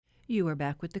You are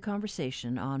back with The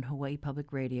Conversation on Hawaii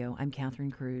Public Radio. I'm Catherine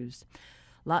Cruz.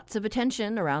 Lots of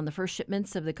attention around the first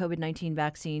shipments of the COVID-19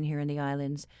 vaccine here in the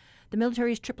islands. The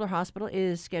military's Tripler Hospital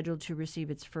is scheduled to receive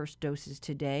its first doses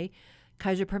today.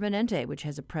 Kaiser Permanente, which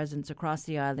has a presence across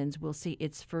the islands, will see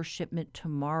its first shipment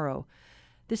tomorrow.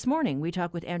 This morning, we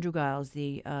talked with Andrew Giles,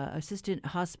 the assistant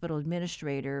hospital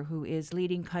administrator who is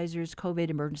leading Kaiser's COVID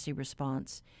emergency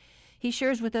response. He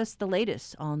shares with us the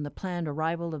latest on the planned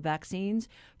arrival of vaccines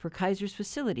for Kaiser's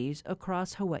facilities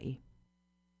across Hawaii.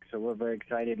 So we're very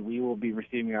excited. We will be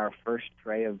receiving our first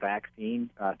tray of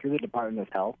vaccine through the Department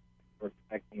of Health. We're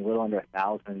expecting a little under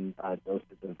 1,000 doses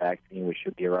of vaccine, which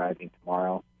should be arriving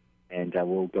tomorrow. And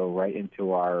we'll go right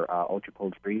into our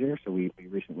ultra-cold freezer. So we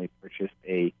recently purchased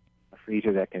a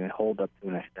freezer that can hold up to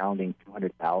an astounding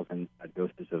 200,000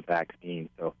 doses of vaccine.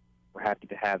 So we're happy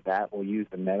to have that. We'll use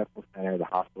the medical center, the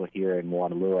hospital here in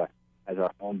Moanalua, as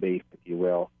our home base, if you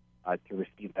will, to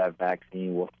receive that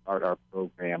vaccine. We'll start our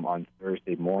program on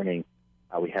Thursday morning.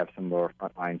 We have some of our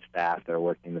frontline staff that are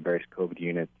working in the various COVID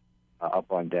units up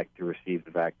on deck to receive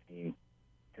the vaccine.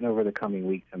 And over the coming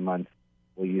weeks and months,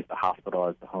 we'll use the hospital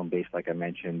as the home base, like I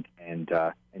mentioned, and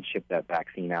ship that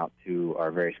vaccine out to our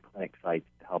various clinic sites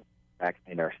to help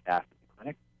vaccinate our staff at the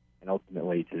clinic and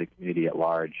ultimately to the community at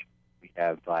large. We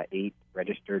have 8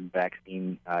 registered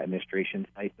vaccine administration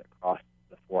sites across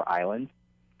the 4 islands,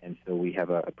 and so we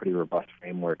have a pretty robust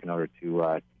framework in order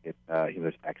to get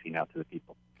this vaccine out to the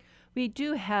people. We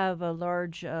do have a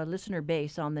large listener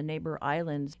base on the neighbor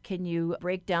islands. Can you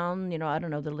break down,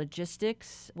 the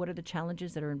logistics? What are the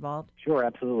challenges that are involved? Sure,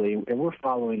 absolutely. And we're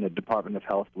following the Department of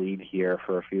Health lead here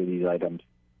for a few of these items.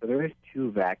 So there is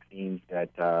 2 vaccines that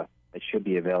should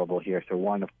be available here. So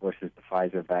one, of course, is the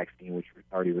Pfizer vaccine, which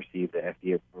already received the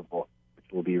FDA approval, which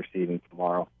we'll be receiving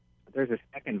tomorrow. But there's a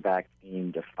second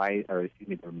vaccine, the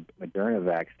Moderna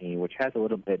vaccine, which has a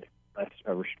little bit less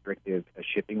restrictive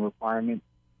shipping requirement.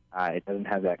 It doesn't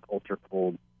have that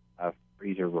ultra-cold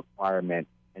freezer requirement.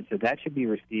 And so that should be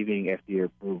receiving FDA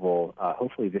approval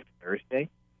hopefully this Thursday.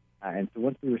 And so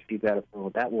once we receive that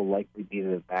approval, that will likely be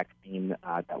the vaccine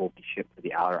that will be shipped to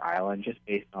the outer island just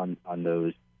based on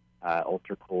those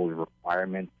ultra-cold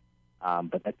requirements.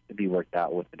 But that's to be worked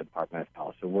out with the Department of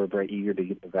Health. So we're very eager to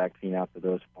get the vaccine out to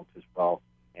those folks as well.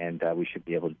 And we should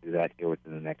be able to do that here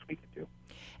within the next week or 2.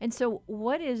 And so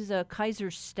what is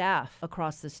Kaiser's staff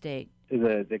across the state? So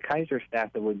the Kaiser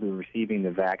staff that will be receiving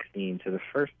the vaccine, so the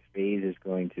first phase is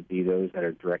going to be those that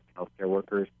are direct healthcare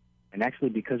workers. And actually,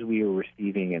 because we are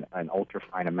receiving an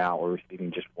ultra-fine amount, we're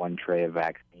receiving just 1 tray of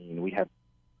vaccine. We have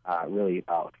really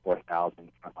about 4,000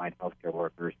 frontline healthcare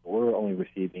workers, but we're only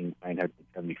receiving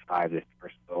 975 this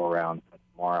first go-around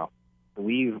tomorrow. So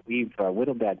we've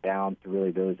whittled that down to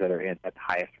really those that are at the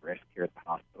highest risk here at the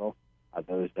hospital,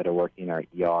 those that are working in our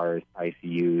ERs,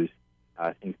 ICUs,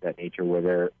 things of that nature, where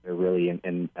they're really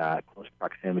in close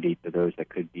proximity to those that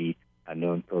could be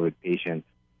known COVID patients.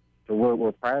 So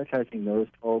we're prioritizing those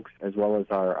folks as well as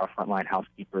our frontline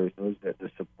housekeepers, those that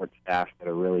the support staff that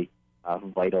are really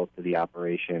vital to the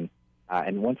operation.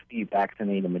 And once we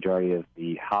vaccinate the majority of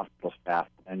the hospital staff,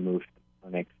 we'll then move to the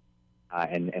clinics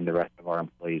and the rest of our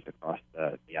employees across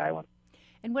the island.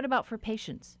 And what about for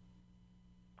patients?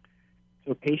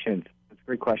 So patients, that's a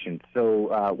great question.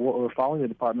 So we're following the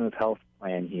Department of Health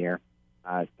plan here.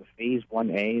 So phase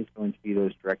 1A is going to be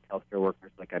those direct healthcare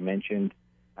workers, like I mentioned.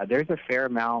 There's a fair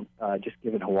amount, just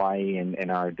given Hawaii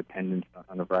and our dependence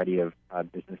on a variety of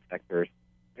business sectors,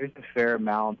 there's a fair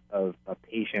amount of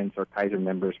patients or Kaiser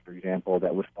members, for example,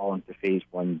 that would fall into phase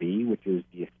 1B, which is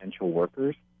the essential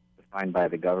workers defined by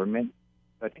the government.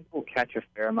 So I think we'll catch a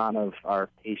fair amount of our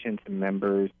patients and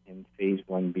members in phase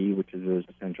 1B, which is those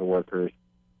essential workers.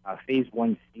 Phase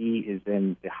 1C is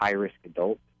then the high-risk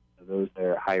adults. So those that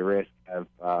are high risk have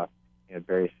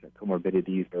various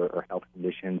comorbidities or health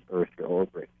conditions, or if you're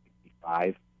over at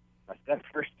 65. So that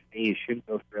first phase should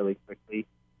go fairly quickly.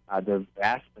 The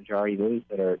vast majority, those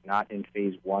that are not in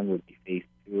phase 1, would be phase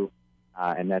 2,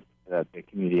 and that's the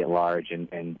community at large. And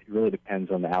it really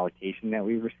depends on the allocation that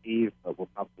we receive, but we're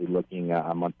probably looking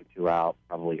a month or 2 out,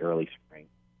 probably early spring.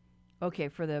 Okay,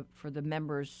 for the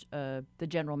members, the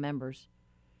general members.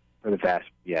 For the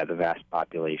vast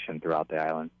population throughout the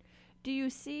island. Do you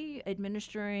see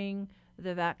administering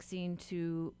the vaccine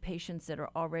to patients that are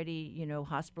already,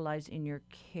 hospitalized in your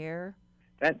care?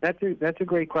 That's a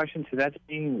great question. So that's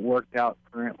being worked out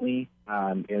currently.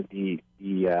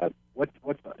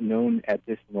 What's known at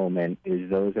this moment is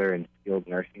those that are in skilled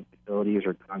nursing facilities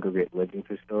or congregate living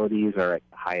facilities are at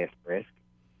the highest risk.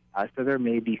 So there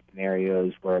may be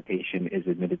scenarios where a patient is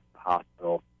admitted to the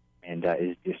hospital and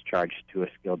is discharged to a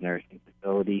skilled nursing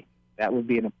facility. that would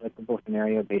be an applicable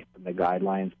scenario based on the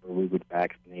guidelines where we would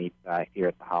vaccinate here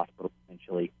at the hospital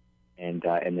potentially, and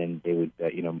then they would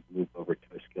move over to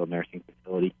a skilled nursing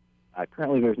facility.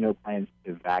 Currently, there's no plans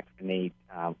to vaccinate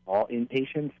all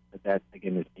inpatients, but that,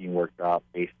 again, is being worked out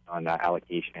based on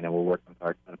allocation, and we'll work with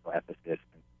our clinical ethicists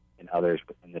and others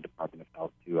within the Department of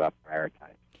Health to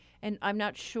prioritize. And I'm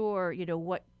not sure,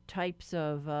 what types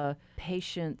of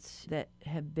patients that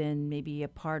have been maybe a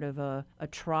part of a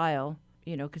trial,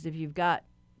 because if you've got,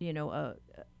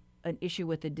 an issue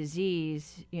with the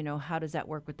disease, how does that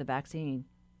work with the vaccine?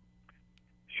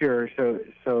 Sure.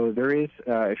 So there is,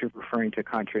 if you're referring to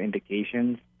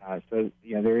contraindications,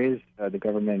 there is the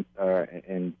government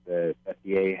and the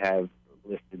FDA have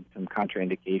listed some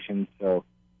contraindications. So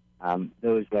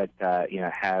those that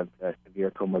have severe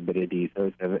comorbidities,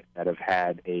 those that have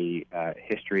had a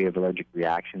history of allergic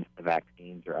reactions to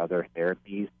vaccines or other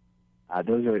therapies,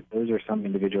 those are some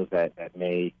individuals that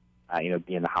may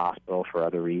be in the hospital for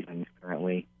other reasons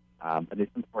currently. But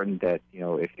it's important that,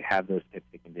 if you have those types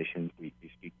of conditions, we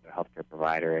speak to a healthcare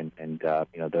provider, and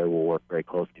they will work very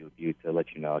closely with you to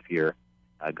let you know if you're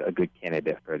a good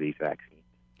candidate for these vaccines.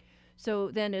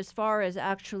 So then, as far as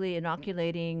actually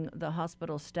inoculating the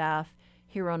hospital staff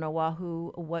here on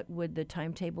Oahu, what would the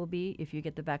timetable be if you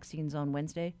get the vaccines on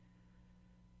Wednesday?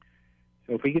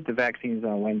 So if we get the vaccines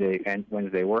on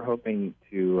Wednesday, we're hoping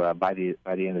to, by the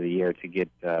end of the year, to get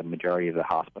the majority of the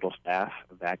hospital staff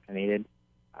vaccinated.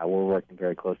 We're working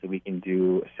very closely. We can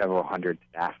do several hundred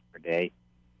staff per day.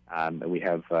 We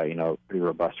have, a pretty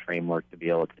robust framework to be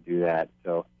able to do that.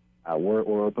 So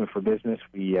we're open for business.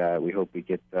 We hope we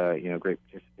get, great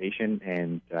participation,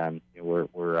 and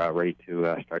we're ready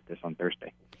to start this on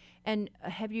Thursday. And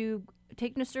have you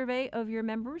taken a survey of your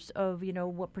members of,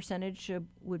 what percentage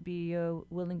would be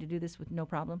willing to do this with no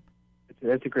problem?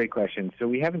 That's a great question. So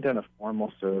we haven't done a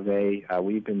formal survey.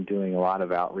 We've been doing a lot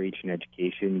of outreach and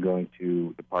education, going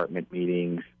to department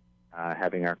meetings,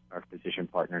 having our physician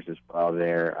partners as well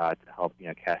there to help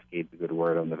cascade the good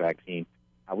word on the vaccine.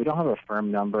 We don't have a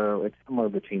firm number. It's somewhere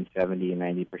between 70 and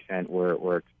 90%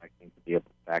 we're expecting to be able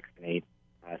to vaccinate.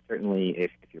 Certainly,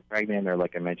 if you're pregnant or,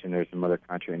 like I mentioned, there's some other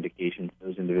contraindications,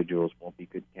 those individuals won't be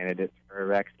good candidates for a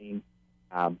vaccine.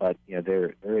 But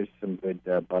there is some good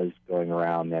buzz going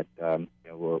around that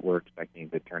we're expecting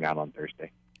to turn out on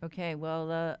Thursday. Okay.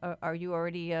 Well, are you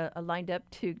already lined up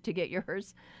to get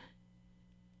yours?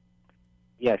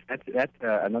 Yes, that's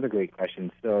another great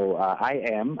question. So I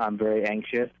am. I'm very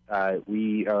anxious.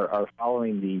 We are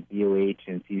following the DOH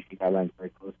and CDC guidelines very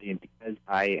closely, and because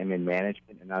I am in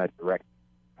management and not a direct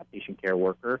patient care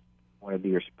worker, I want to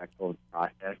be respectful of the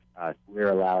process. We're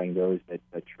allowing those that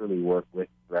truly work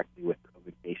directly with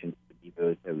COVID patients to be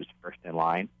those first in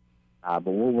line. But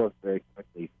we'll work very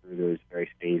quickly through those various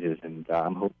phases, and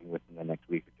I'm hoping within the next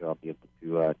week or two I'll be able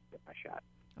to get my shot.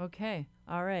 Okay.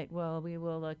 All right. Well, we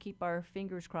will keep our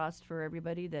fingers crossed for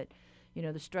everybody that,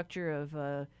 the structure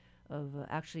of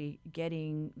actually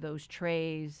getting those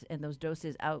trays and those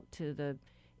doses out to the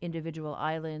individual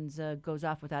islands goes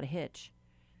off without a hitch.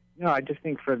 No, I just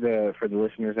think for the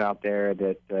listeners out there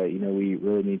that we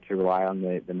really need to rely on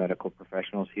the medical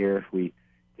professionals here. If we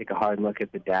take a hard look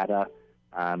at the data,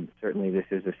 certainly this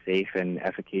is a safe and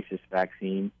efficacious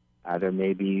vaccine. There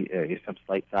may be some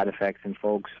slight side effects in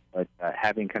folks, but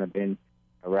having kind of been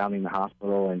around the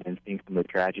hospital and seeing some of the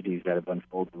tragedies that have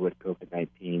unfolded with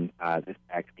COVID-19, this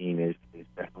vaccine is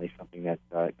definitely something that's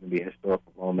going to be a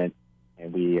historical moment.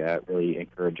 And we really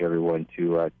encourage everyone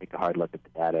to take a hard look at the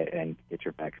data and get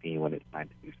your vaccine when it's time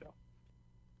to do so.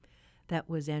 That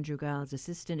was Andrew Giles,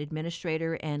 Assistant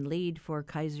Administrator and Lead for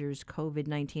Kaiser's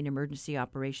COVID-19 Emergency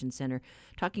Operations Center,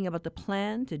 talking about the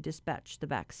plan to dispatch the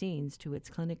vaccines to its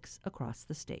clinics across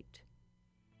the state.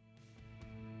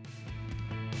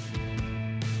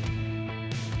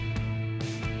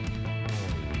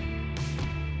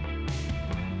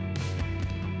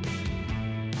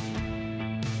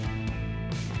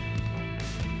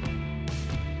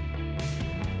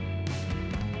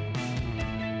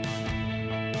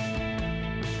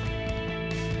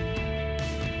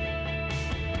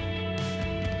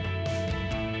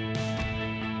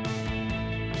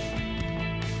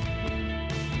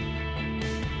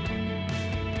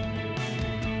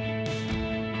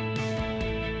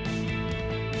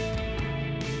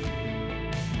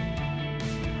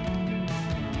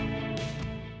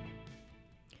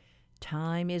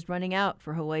 Time is running out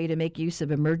for Hawaii to make use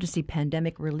of emergency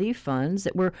pandemic relief funds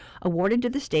that were awarded to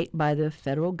the state by the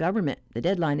federal government. The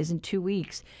deadline is in 2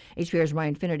 weeks. HPR's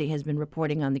Ryan Finnerty has been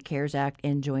reporting on the CARES Act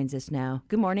and joins us now.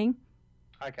 Good morning.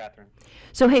 Hi, Catherine.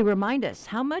 So, hey, remind us,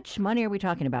 how much money are we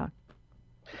talking about?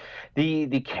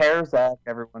 The CARES Act,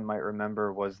 everyone might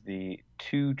remember, was the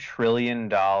 $2 trillion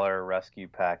rescue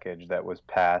package that was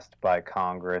passed by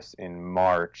Congress in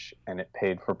March, and it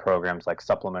paid for programs like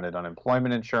supplemented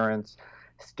unemployment insurance,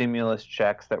 stimulus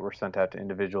checks that were sent out to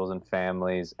individuals and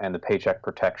families, and the Paycheck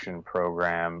Protection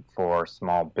Program for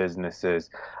small businesses.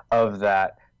 Of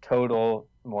that total,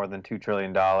 more than $2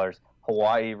 trillion,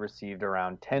 Hawaii received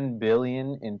around 10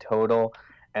 billion in total,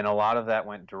 and a lot of that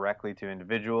went directly to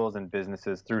individuals and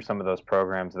businesses through some of those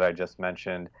programs that I just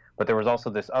mentioned. But there was also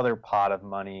this other pot of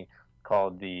money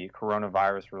called the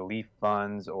Coronavirus Relief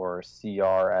Funds, or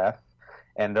CRF,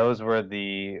 and those were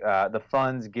the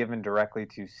funds given directly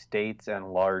to states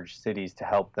and large cities to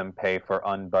help them pay for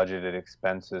unbudgeted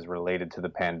expenses related to the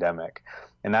pandemic.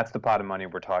 And that's the pot of money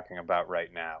we're talking about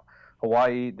right now.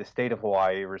 Hawaii, the state of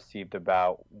Hawaii, received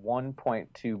about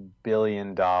 $1.2 billion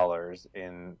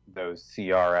in those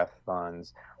CRF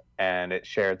funds, and it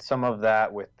shared some of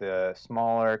that with the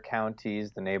smaller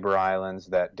counties, the neighbor islands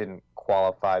that didn't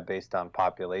qualify based on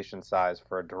population size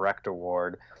for a direct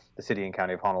award. The city and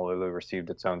county of Honolulu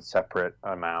received its own separate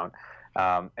amount.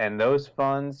 And those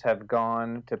funds have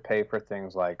gone to pay for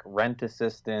things like rent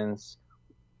assistance,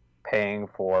 paying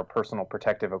for personal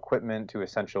protective equipment to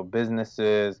essential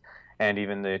businesses, and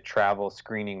even the travel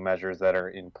screening measures that are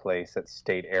in place at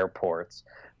state airports.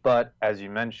 But as you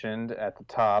mentioned at the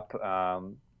top,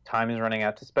 time is running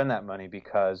out to spend that money,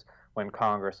 because when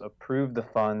Congress approved the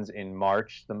funds in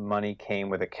March, the money came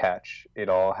with a catch. It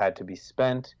all had to be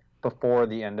spent before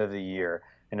the end of the year,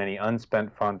 and any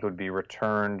unspent funds would be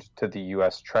returned to the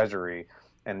U.S. Treasury.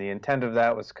 And the intent of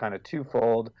that was kind of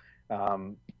twofold.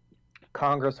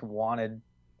 Congress wanted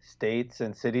states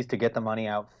and cities to get the money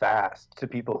out fast to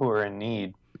people who are in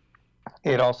need.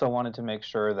 It also wanted to make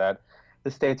sure that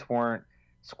the states weren't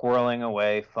squirreling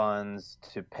away funds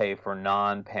to pay for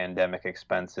non-pandemic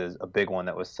expenses. A big one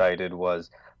that was cited was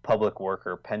public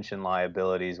worker pension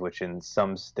liabilities, which in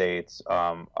some states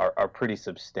are pretty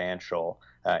substantial,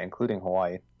 including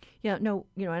Hawaii. Yeah, no,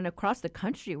 and across the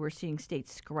country, we're seeing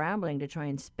states scrambling to try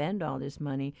and spend all this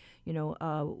money.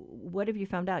 What have you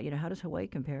found out? How does Hawaii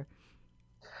compare?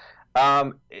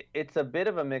 It's a bit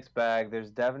of a mixed bag.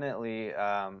 There's definitely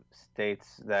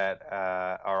states that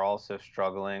are also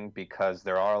struggling because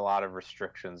there are a lot of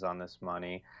restrictions on this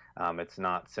money. It's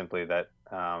not simply that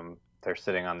they're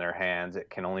sitting on their hands. It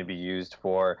can only be used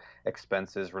for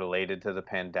expenses related to the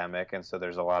pandemic, and so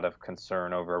there's a lot of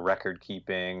concern over record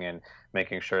keeping and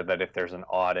making sure that if there's an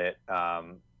audit,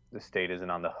 the state isn't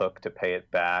on the hook to pay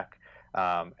it back.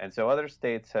 And so other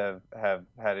states have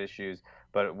had issues,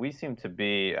 but we seem to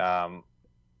be one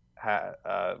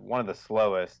of the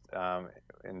slowest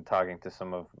in talking to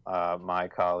some of my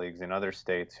colleagues in other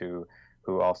states who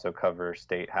also cover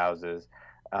state houses.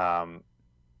 I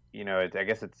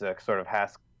guess it's a sort of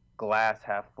glass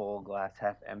half full, glass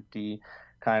half empty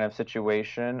kind of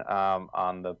situation.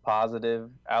 On the positive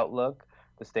outlook,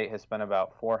 the state has spent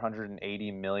about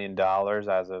 $480 million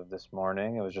as of this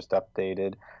morning. It was just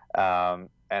updated.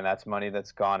 And that's money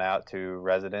that's gone out to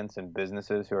residents and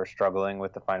businesses who are struggling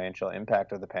with the financial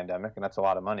impact of the pandemic, and that's a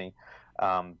lot of money.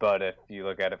 But if you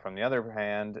look at it from the other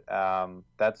hand,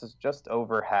 that's just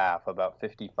over half, about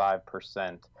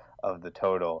 55% of the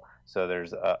total. So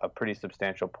there's a pretty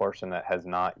substantial portion that has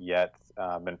not yet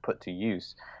been put to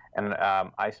use. And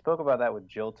I spoke about that with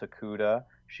Jill Takuda.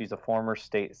 She's a former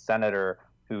state senator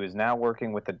who is now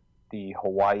working with the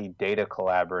Hawaii Data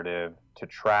Collaborative to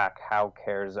track how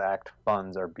CARES Act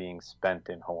funds are being spent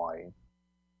in Hawaii.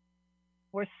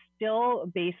 We're still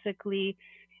basically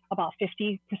about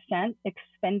 50%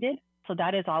 expended. So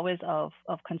that is always of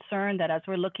concern, that as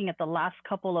we're looking at the last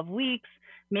couple of weeks,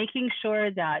 making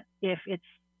sure that if it's,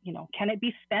 can it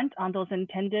be spent on those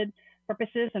intended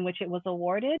purposes in which it was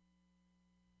awarded?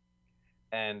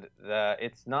 And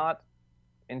it's not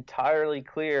entirely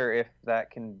clear if that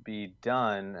can be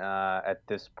done at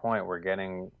this point. We're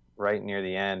getting right near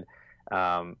the end.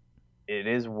 It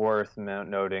is worth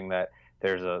noting that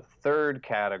there's a third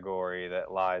category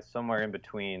that lies somewhere in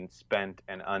between spent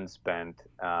and unspent,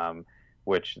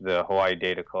 which the Hawaii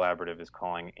Data Collaborative is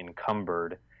calling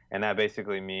encumbered. And that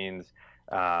basically means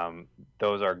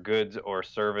those are goods or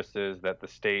services that the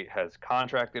state has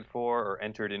contracted for or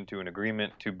entered into an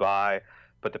agreement to buy,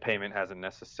 but the payment hasn't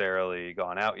necessarily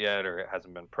gone out yet, or it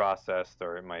hasn't been processed,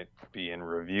 or it might be in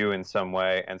review in some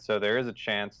way. And so there is a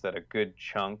chance that a good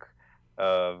chunk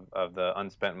of the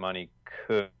unspent money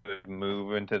could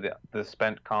move into the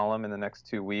spent column in the next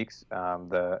 2 weeks.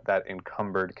 That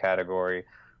encumbered category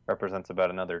represents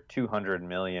about another 200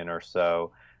 million or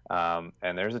so.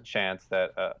 And there's a chance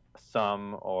that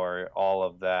some or all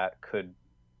of that could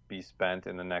be spent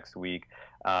in the next week.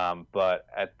 But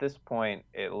at this point,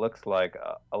 it looks like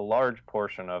a large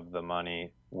portion of the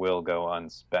money will go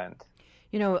unspent.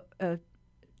 You know,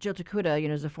 Jill Takuda,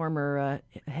 is a former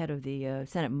head of the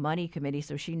Senate Money Committee,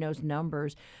 so she knows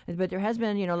numbers. But there has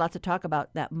been, lots of talk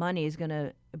about that money is going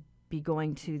to be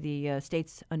going to the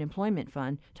state's unemployment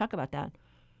fund. Talk about that.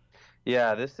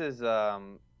 Yeah, this is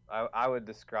I would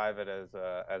describe it as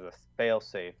a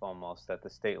fail-safe almost that the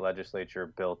state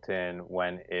legislature built in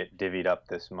when it divvied up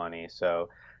this money. So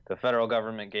the federal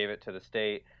government gave it to the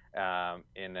state, and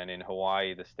then in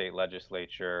Hawaii, the state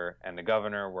legislature and the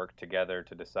governor worked together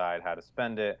to decide how to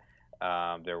spend it.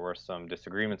 There were some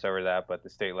disagreements over that, but the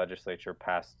state legislature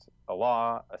passed a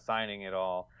law assigning it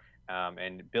all.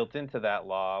 And built into that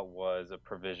law was a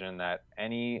provision that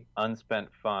any unspent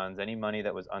funds, any money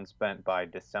that was unspent by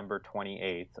December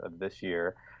 28th of this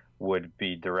year, would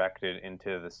be directed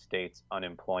into the state's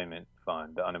unemployment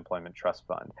fund, the unemployment trust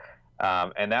fund.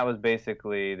 And that was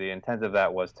basically the intent of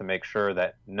that was to make sure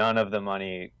that none of the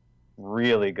money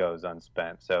really goes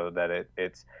unspent, so that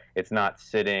it's not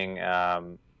sitting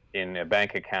in a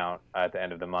bank account at the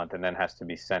end of the month and then has to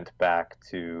be sent back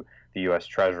to the U.S.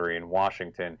 Treasury in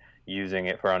Washington. Using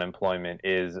it for unemployment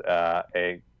is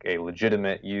a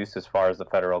legitimate use as far as the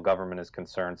federal government is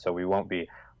concerned. So we won't be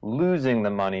losing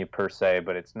the money per se,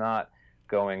 but it's not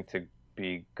going to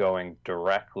be going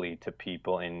directly to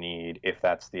people in need if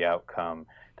that's the outcome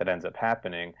that ends up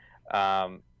happening.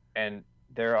 And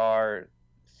there are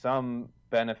some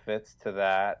benefits to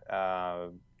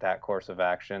that course of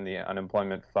action. The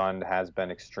unemployment fund has been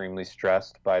extremely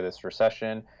stressed by this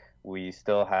recession. We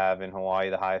still have in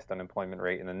Hawaii the highest unemployment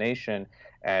rate in the nation,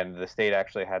 and the state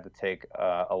actually had to take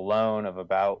a loan of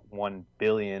about $1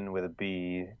 billion with a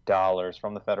B dollars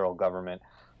from the federal government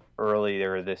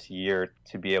earlier this year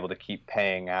to be able to keep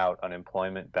paying out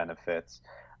unemployment benefits.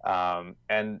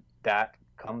 And that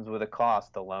comes with a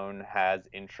cost. The loan has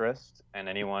interest, and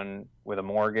anyone with a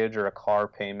mortgage or a car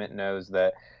payment knows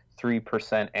that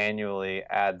 3% annually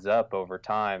adds up over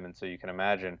time. And so you can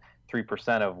imagine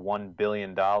 3% of $1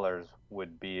 billion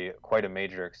would be quite a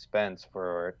major expense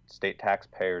for state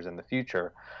taxpayers in the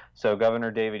future. So Governor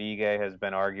David Ige has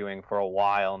been arguing for a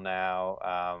while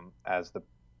now, as the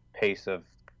pace of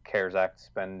CARES Act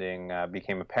spending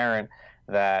became apparent,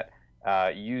 that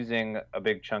using a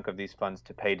big chunk of these funds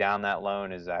to pay down that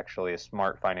loan is actually a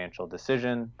smart financial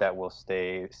decision that will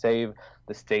save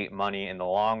the state money in the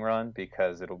long run,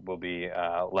 because it will be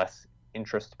less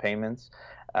interest payments.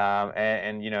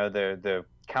 And the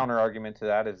counter argument to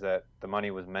that is that the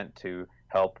money was meant to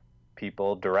help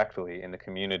people directly in the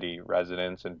community,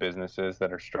 residents and businesses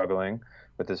that are struggling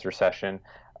with this recession,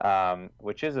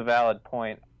 which is a valid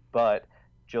point. But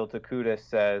Jill Takuda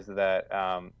says that,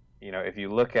 if you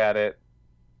look at it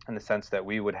in the sense that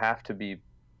we would have to be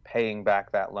paying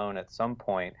back that loan at some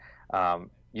point,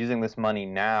 using this money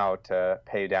now to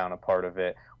pay down a part of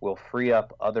it will free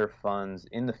up other funds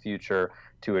in the future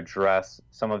to address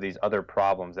some of these other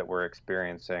problems that we're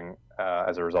experiencing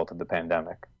as a result of the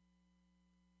pandemic.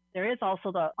 There is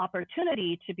also the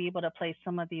opportunity to be able to place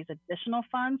some of these additional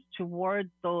funds toward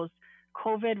those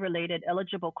COVID-related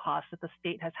eligible costs that the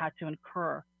state has had to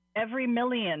incur. Every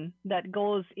million that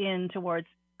goes in towards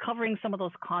covering some of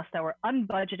those costs that were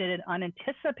unbudgeted and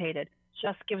unanticipated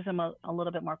just gives them a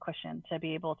little bit more cushion to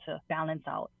be able to balance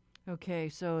out. Okay,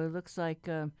 so it looks like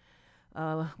we'll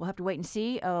have to wait and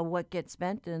see what gets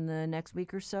spent in the next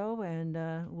week or so, and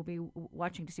we'll be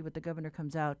watching to see what the governor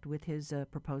comes out with his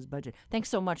proposed budget. Thanks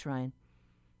so much, Ryan.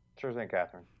 Sure thing,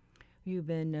 Catherine. You've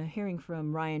been hearing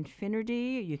from Ryan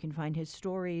Finnerty. You can find his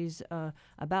stories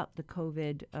about the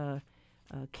COVID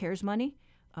CARES money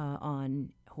on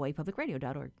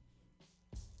hawaiipublicradio.org.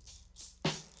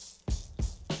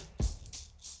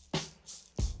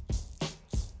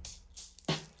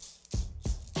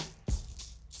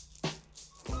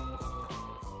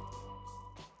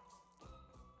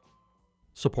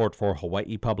 Support for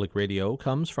Hawaii Public Radio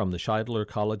comes from the Scheidler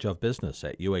College of Business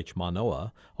at UH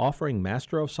Manoa, offering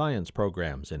Master of Science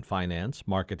programs in finance,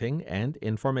 marketing, and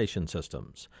information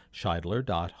systems.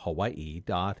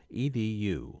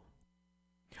 scheidler.hawaii.edu.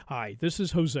 Hi, this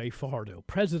is Jose Fajardo,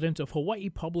 president of Hawaii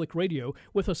Public Radio,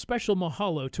 with a special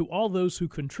mahalo to all those who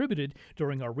contributed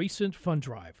during our recent fund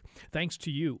drive. Thanks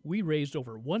to you, we raised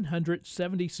over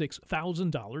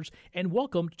 $176,000 and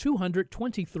welcomed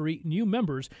 223 new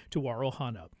members to our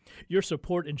ohana. Your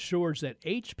support ensures that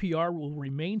HPR will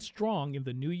remain strong in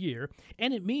the new year,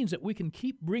 and it means that we can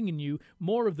keep bringing you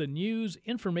more of the news,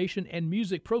 information, and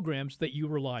music programs that you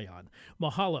rely on.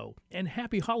 Mahalo, and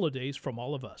happy holidays from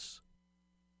all of us.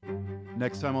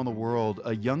 Next time on The World,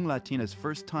 a young Latina's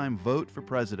first-time vote for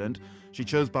president. She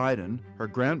chose Biden. Her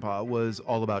grandpa was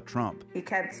all about Trump. He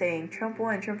kept saying, Trump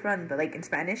won, but like in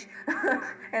Spanish.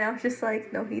 And I was just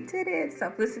like, no, he didn't.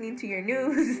 Stop listening to your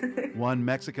news. One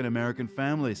Mexican-American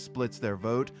family splits their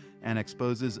vote and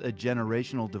exposes a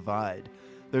generational divide.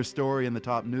 Their story in the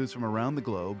top news from around the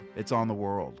globe. It's on The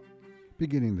World.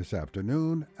 Beginning this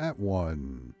afternoon at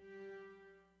 1.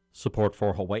 Support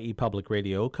for Hawaii Public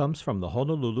Radio comes from the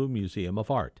Honolulu Museum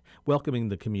of Art, welcoming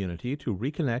the community to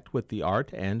reconnect with the art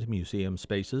and museum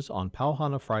spaces on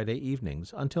Pauhana Friday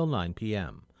evenings until 9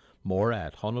 p.m. More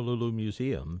at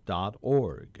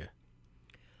honolulumuseum.org.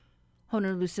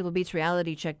 Honolulu Civil Beat's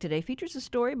Reality Check today features a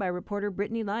story by reporter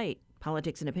Brittany Light.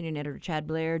 Politics and opinion editor Chad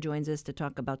Blair joins us to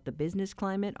talk about the business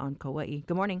climate on Kauai.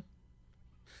 Good morning.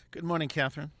 Good morning,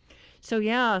 Catherine. So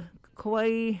yeah,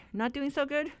 Kauai not doing so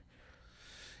good?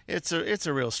 It's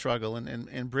a real struggle,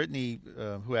 and Brittany,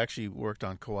 who actually worked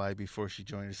on Kauai before she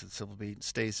joined us at Civil Beat,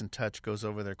 stays in touch, goes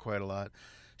over there quite a lot.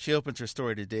 She opens her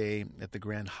story today at the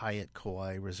Grand Hyatt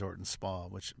Kauai Resort and Spa,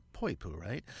 which Poipu,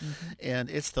 right? Mm-hmm. And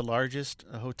it's the largest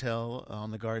hotel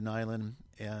on the Garden Island,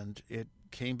 and it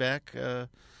came back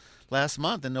last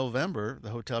month in November.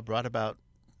 The hotel brought about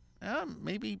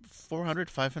maybe 400,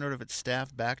 500 of its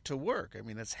staff back to work. I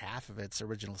mean, that's half of its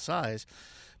original size.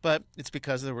 But it's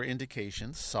because there were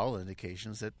indications, solid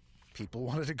indications, that people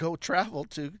wanted to go travel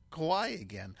to Kauai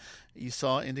again. You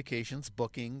saw indications,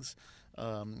 bookings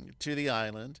to the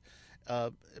island.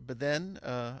 But then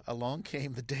along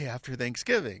came the day after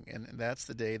Thanksgiving, and that's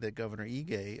the day that Governor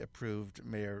Ige approved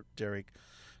Mayor Derek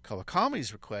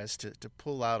Kawakami's request to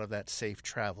pull out of that Safe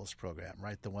Travels program,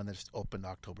 right? The one that's opened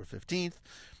October 15th,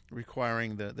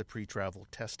 requiring the pre-travel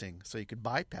testing so you could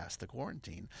bypass the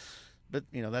quarantine. But,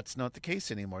 that's not the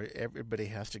case anymore. Everybody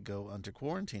has to go under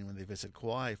quarantine when they visit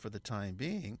Kauai for the time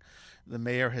being. The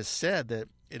mayor has said that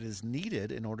it is needed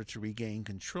in order to regain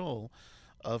control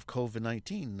of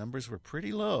COVID-19. Numbers were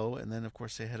pretty low, and then, of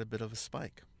course, they had a bit of a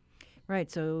spike.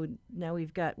 Right. So now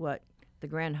we've got, the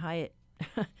Grand Hyatt,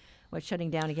 shutting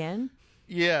down again?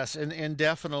 Yes, and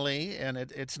definitely, and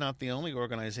it's not the only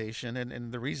organization,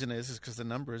 and the reason is because the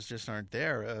numbers just aren't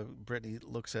there. Brittany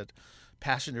looks at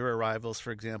passenger arrivals,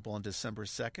 for example, on December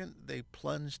 2nd. They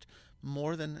plunged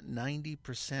more than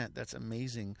 90%. That's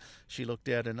amazing. She looked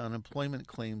at an unemployment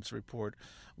claims report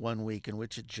one week in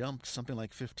which it jumped something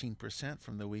like 15%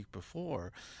 from the week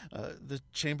before. The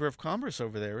Chamber of Commerce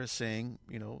over there is saying,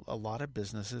 a lot of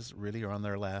businesses really are on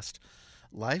their last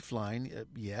lifeline.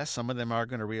 Yes, some of them are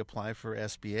going to reapply for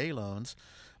SBA loans,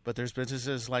 but there's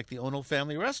businesses like the Ono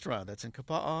Family Restaurant that's in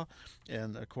Kapa'a,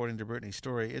 and according to Brittany's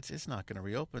story, it's not going to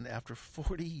reopen after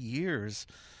 40 years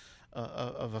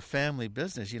of a family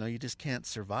business. You just can't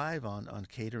survive on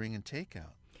catering and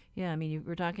takeout. Yeah, I mean,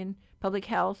 we're talking public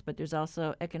health, but there's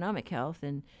also economic health,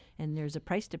 and there's a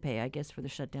price to pay, I guess, for the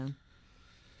shutdown.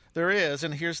 There is,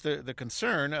 and here's the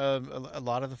concern. A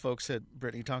lot of the folks that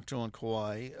Brittany talked to on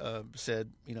Kauai said,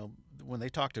 when they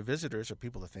talk to visitors or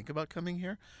people that think about coming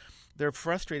here, they're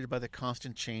frustrated by the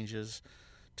constant changes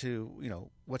to,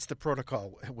 what's the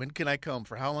protocol? When can I come?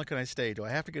 For how long can I stay? Do I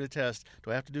have to get a test?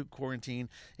 Do I have to do quarantine?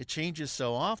 It changes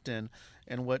so often,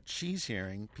 and what she's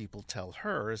hearing people tell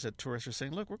her is that tourists are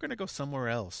saying, look, we're going to go somewhere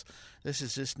else. This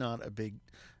is just not a big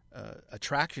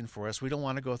attraction for us. We don't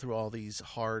want to go through all these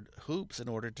hard hoops in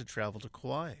order to travel to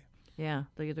Kauai. Yeah,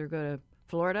 they either go to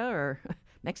Florida or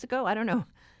Mexico. I don't know.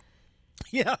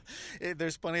 Yeah,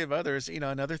 there's plenty of others.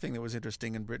 Another thing that was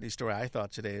interesting in Brittany's story, I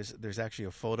thought today, is there's actually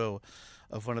a photo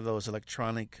of one of those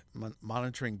electronic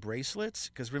monitoring bracelets.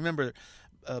 Because remember,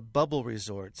 bubble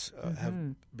resorts have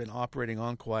been operating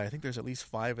on Kauai. I think there's at least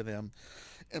 5 of them.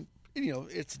 And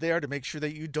it's there to make sure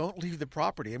that you don't leave the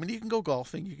property. I mean, you can go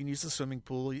golfing, you can use the swimming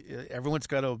pool. Everyone's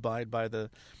got to abide by the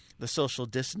social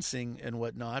distancing and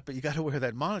whatnot, but you got to wear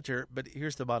that monitor. But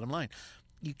here's the bottom line.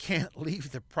 You can't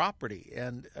leave the property.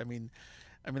 And I mean,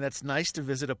 that's nice to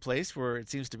visit a place where it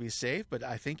seems to be safe, but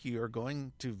I think you are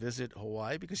going to visit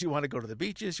Hawaii because you want to go to the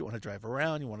beaches, you want to drive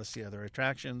around, you want to see other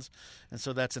attractions. And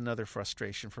so that's another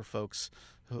frustration for folks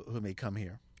who may come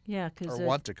here. Yeah, because or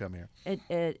want to come here.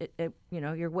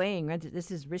 You're weighing, right? This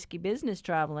is risky business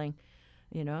traveling.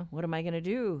 What am I going to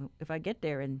do if I get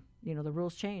there and, the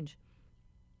rules change?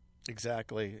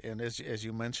 Exactly. And as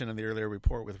you mentioned in the earlier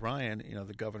report with Ryan,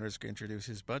 the governor's going to introduce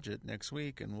his budget next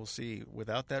week, and we'll see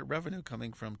without that revenue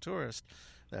coming from tourists,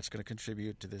 that's going to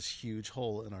contribute to this huge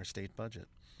hole in our state budget.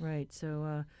 Right.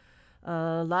 So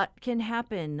a lot can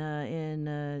happen in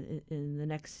the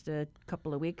next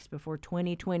couple of weeks before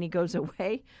 2020 goes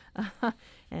away.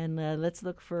 And let's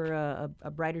look for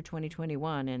a brighter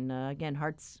 2021. And again,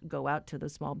 hearts go out to the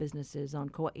small businesses on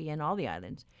Kauai and all the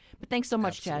islands. But thanks so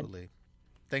much, Absolutely. Chad.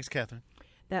 Thanks, Catherine.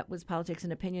 That was Politics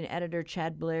and Opinion editor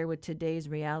Chad Blair with today's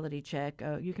reality check.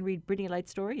 You can read Brittany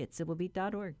Light's story at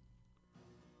civilbeat.org.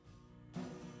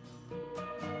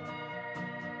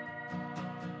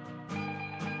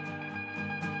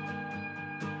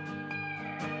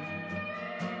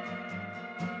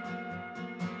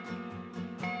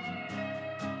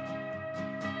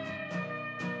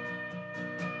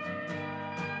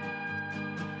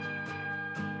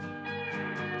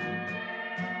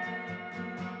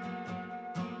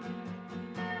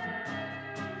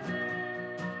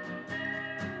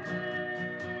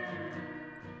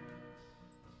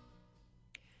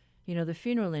 You know, the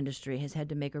funeral industry has had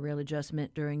to make a real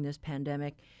adjustment during this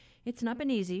pandemic. It's not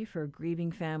been easy for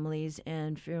grieving families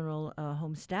and funeral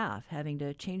home staff having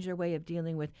to change their way of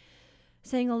dealing with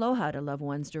saying aloha to loved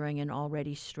ones during an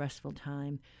already stressful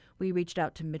time. We reached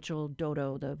out to Mitchell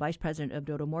Dodo, the vice president of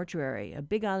Dodo Mortuary, a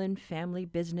Big Island family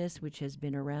business which has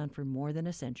been around for more than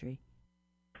a century.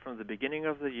 From the beginning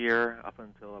of the year up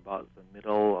until about the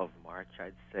middle of March,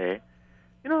 I'd say,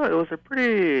 it was a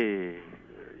pretty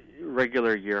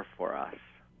regular year for us,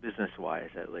 business-wise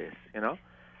at least,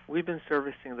 We've been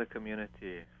servicing the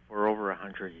community for over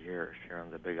 100 years here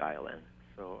on the Big Island.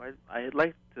 So I'd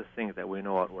like to think that we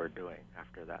know what we're doing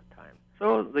after that time.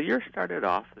 So the year started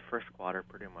off, the first quarter,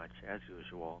 pretty much as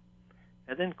usual.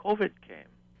 And then COVID came.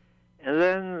 And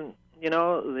then,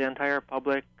 the entire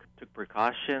public took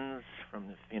precautions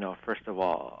from, first of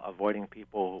all, avoiding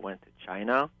people who went to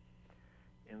China.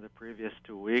 In the previous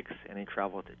 2 weeks, any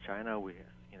travel to China, we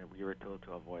were told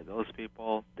to avoid those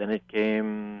people. Then it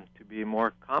came to be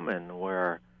more common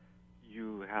where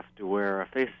you have to wear a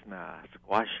face mask,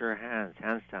 wash your hands,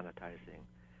 hand sanitizing,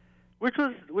 which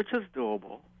was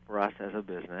doable for us as a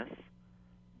business.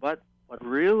 But what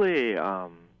really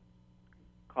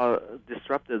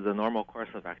disrupted the normal course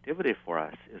of activity for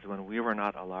us is when we were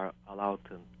not allowed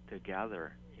to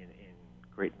gather in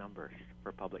great numbers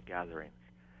for public gatherings.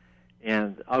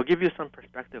 And I'll give you some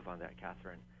perspective on that,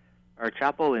 Catherine. Our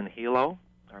chapel in Hilo,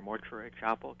 our mortuary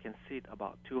chapel, can seat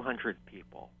about 200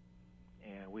 people.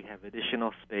 And we have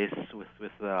additional space with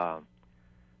how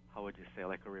would you say,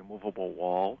 like a removable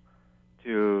wall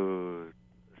to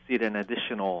seat an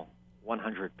additional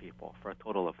 100 people for a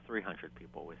total of 300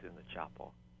 people within the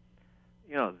chapel.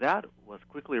 That was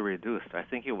quickly reduced. I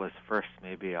think it was first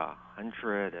maybe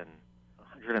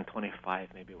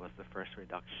 125 maybe was the first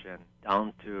reduction,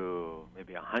 down to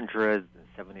maybe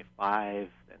 175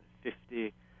 and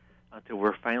 50, until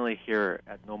we're finally here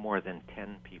at no more than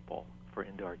 10 people for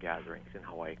indoor gatherings in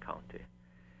Hawaii County.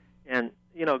 And,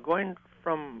 going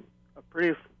from a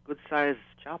pretty good-sized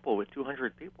chapel with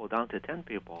 200 people down to 10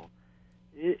 people,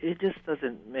 it just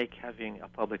doesn't make having a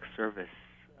public service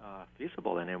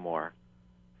feasible anymore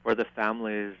for the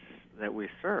families that we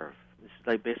serve. It's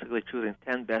like basically choosing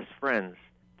 10 best friends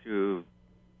to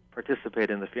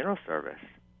participate in the funeral service.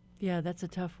 Yeah, that's a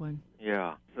tough one.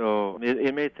 Yeah, so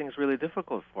it made things really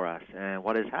difficult for us. And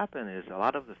what has happened is a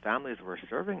lot of the families we're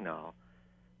serving now,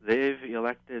 they've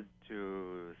elected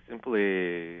to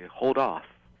simply hold off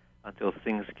until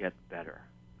things get better.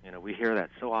 We hear that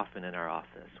so often in our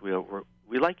office. We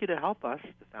like you to help us,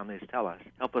 the families tell us.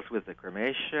 Help us with the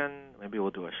cremation. Maybe we'll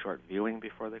do a short viewing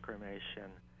before the cremation.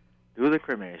 Do the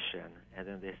cremation, and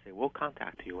then they say, we'll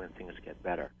contact you when things get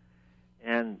better.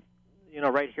 And,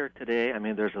 right here today,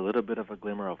 there's a little bit of a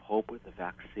glimmer of hope with the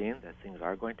vaccine that things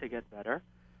are going to get better,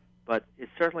 but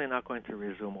it's certainly not going to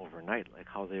resume overnight like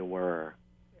how they were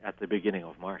at the beginning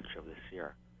of March of this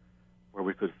year, where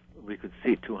we could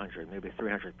seat 200, maybe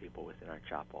 300 people within our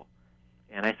chapel.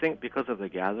 And I think because of the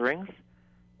gatherings,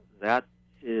 that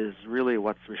is really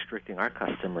what's restricting our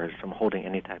customers from holding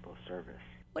any type of service.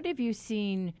 What have you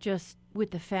seen just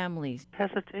with the families?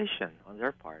 Hesitation on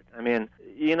their part.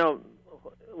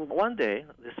 One day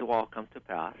this will all come to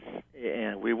pass,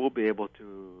 and we will be able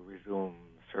to resume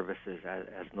services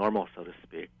as normal, so to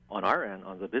speak, on our end,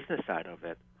 on the business side of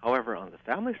it. However, on the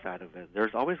family side of it,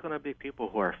 there's always going to be people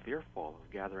who are fearful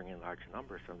of gathering in large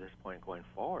numbers from this point going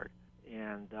forward.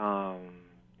 And,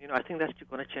 I think that's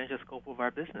going to change the scope of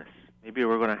our business. Maybe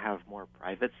we're going to have more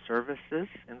private services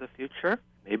in the future.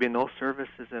 Maybe no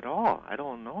services at all. I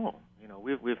don't know.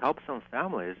 We've helped some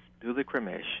families do the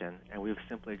cremation, and we've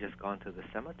simply just gone to the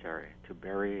cemetery to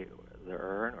bury the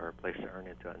urn or place the urn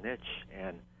into a niche,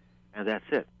 and that's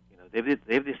it.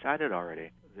 They've decided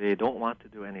already they don't want to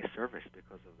do any service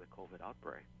because of the COVID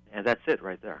outbreak. And that's it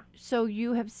right there. So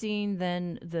you have seen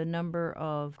then the number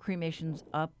of cremations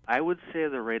up? I would say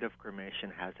the rate of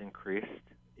cremation has increased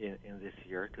in this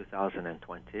year,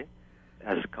 2020,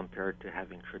 as compared to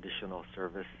having traditional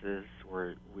services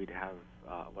where we'd have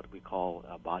what we call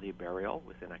a body burial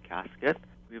within a casket.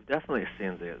 We've definitely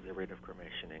seen the rate of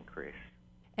cremation increase.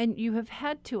 And you have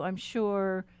had to, I'm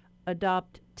sure,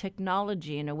 adopt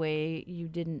technology in a way you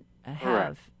didn't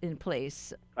have in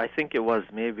place. I think it was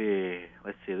maybe,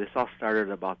 let's see, this all started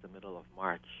about the middle of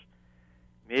March.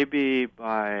 Maybe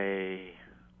by,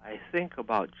 I think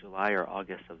about July or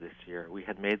August of this year, we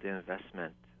had made the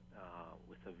investment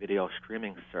with a video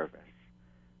streaming service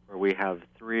where we have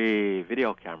 3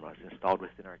 video cameras installed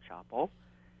within our chapel,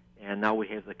 and now we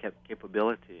have the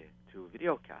capability to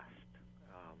videocast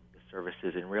the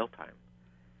services in real time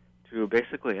to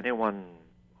basically anyone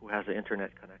who has an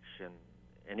internet connection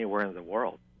anywhere in the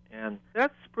world. And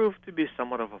that's proved to be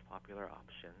somewhat of a popular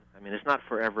option. I mean, it's not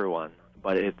for everyone,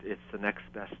 but it's the next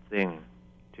best thing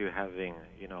to having,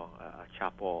 a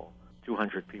chapel,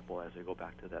 200 people as we go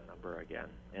back to that number again.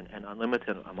 And an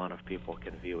unlimited amount of people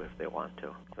can view if they want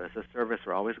to. So it's a service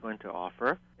we're always going to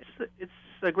offer. It's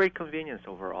a great convenience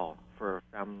overall for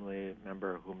a family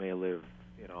member who may live,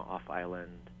 off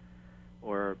island,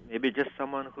 or maybe just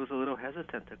someone who's a little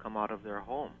hesitant to come out of their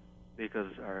home,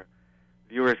 because our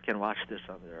viewers can watch this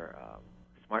on their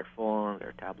smartphone,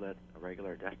 their tablet, a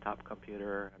regular desktop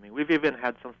computer. I mean, we've even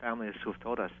had some families who've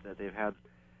told us that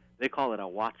they call it a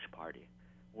watch party,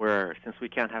 where since we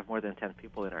can't have more than 10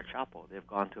 people in our chapel, they've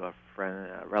gone to a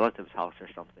relative's house or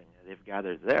something, and they've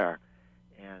gathered there,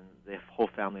 and the whole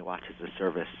family watches the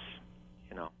service,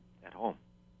 at home.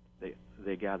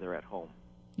 They gather at home.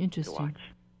 Interesting. To watch.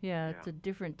 Yeah, it's a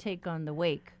different take on the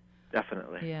wake.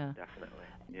 Definitely. Yeah. Definitely.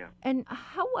 Yeah. And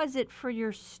how was it for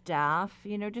your staff,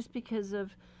 just because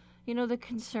of, the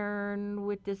concern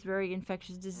with this very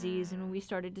infectious disease, and when we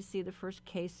started to see the first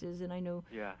cases, and I know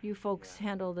you folks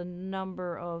handled a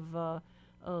number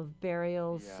of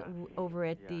burials over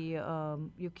at the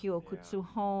Yukio Kutsu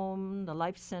home, the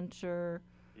Life Center.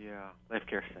 Yeah, Life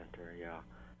Care Center, yeah.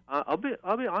 I'll be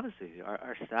honest with you,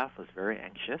 our staff was very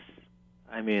anxious.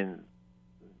 I mean,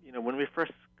 when we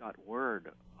first got word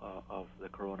of the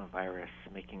coronavirus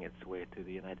making its way to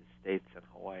the United States and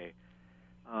Hawaii,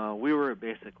 we were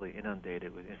basically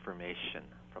inundated with information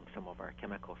from some of our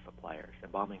chemical suppliers,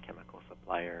 embalming chemical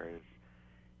suppliers,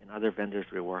 and other vendors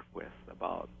we work with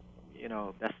about,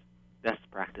 best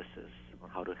practices on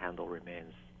how to handle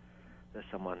remains that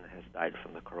someone has died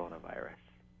from the coronavirus.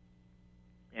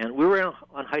 And we were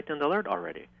on heightened alert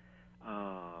already.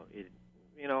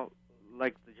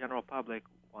 Like the general public,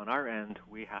 on our end,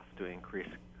 we have to increase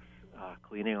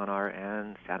cleaning on our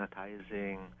end,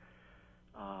 sanitizing,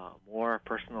 more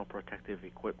personal protective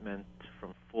equipment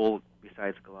from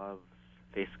besides gloves,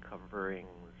 face coverings,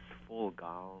 full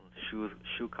gowns,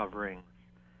 shoe coverings,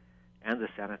 and the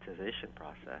sanitization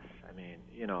process. I mean,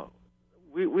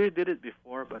 we did it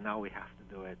before, but now we have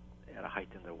to do it at a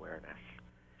heightened awareness.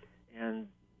 And,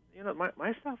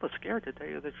 my staff was scared, to tell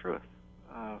you the truth.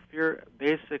 Fear,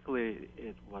 basically,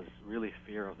 it was really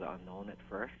fear of the unknown at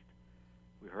first.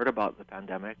 We heard about the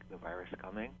pandemic, the virus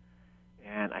coming,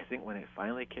 and I think when it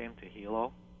finally came to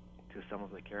Hilo, to some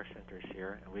of the care centers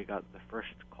here, and we got the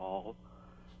first call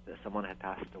that someone had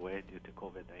passed away due to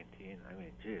COVID-19, I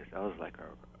mean, geez, that was like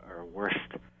our worst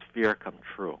fear come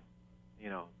true,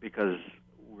 because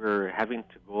we're having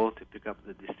to go to pick up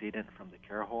the decedent from the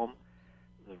care home.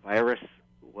 The virus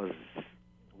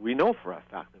we know for a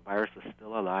fact the virus was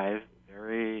still alive,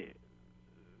 very,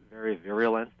 very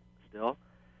virulent still,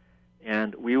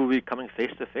 and we will be coming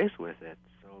face to face with it.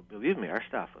 So believe me, our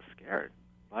staff was scared.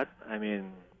 But, I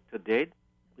mean, to date,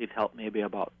 we've helped maybe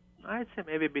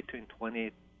between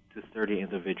 20 to 30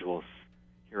 individuals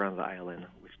here on the island,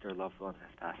 which their loved one has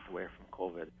passed away from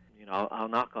COVID. I'll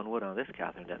knock on wood on this,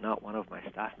 Catherine, that not one of my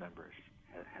staff members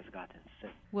has gotten sick.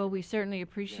 Well, we certainly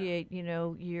appreciate,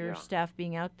 your staff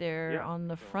being out there on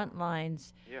the front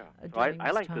lines. Yeah. So I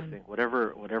like to think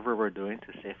whatever we're doing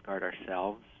to safeguard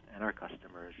ourselves and our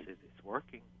customers, it's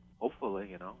working.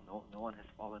 Hopefully, no one has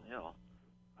fallen ill.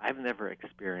 I've never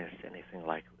experienced anything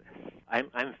like this.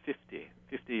 I'm 50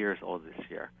 years old this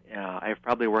year. I've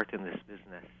probably worked in this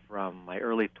business from my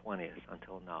early 20s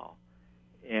until now.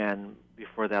 And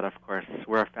before that, of course,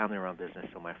 we're a family-run business,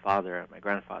 so my father and my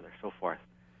grandfather, so forth,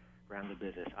 ran the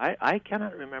business. I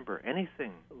cannot remember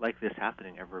anything like this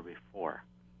happening ever before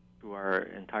to our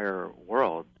entire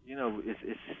world.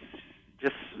 It's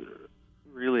just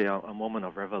really a moment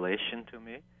of revelation to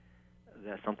me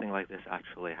that something like this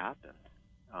actually happened.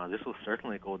 This will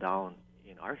certainly go down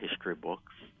in our history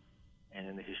books and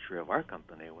in the history of our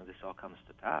company, when this all comes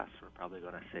to pass, we're probably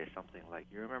going to say something like,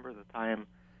 you remember the time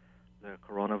the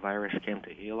coronavirus came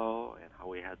to Hilo and how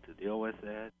we had to deal with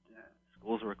it?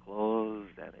 Schools were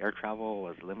closed and air travel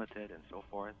was limited and so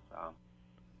forth.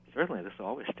 Certainly, this will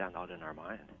always stand out in our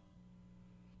mind.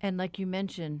 And like you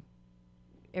mentioned,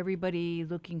 everybody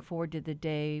looking forward to the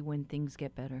day when things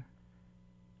get better.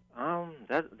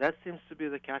 That seems to be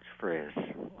the catchphrase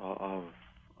of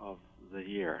the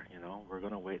year. You know, we're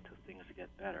going to wait till things get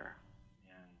better,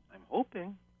 and I'm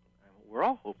hoping, we're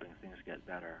all hoping things get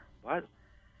better. But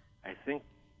I think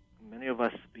many of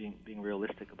us, being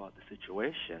realistic about the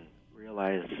situation,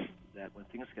 realize that when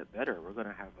things get better, we're going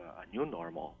to have a new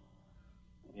normal.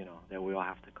 You know, that we all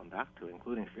have to come back to,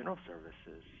 including funeral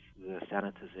services, the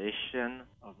sanitization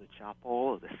of the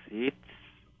chapel, the seats,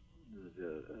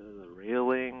 the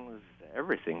railings,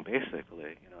 everything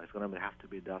basically. You know, it's going to have to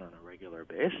be done on a regular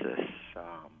basis.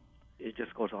 It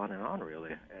just goes on and on,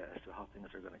 really, as to how things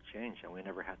are going to change, and we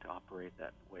never had to operate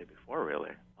that way before,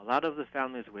 really. A lot of the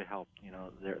families we helped, you know,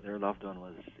 their loved one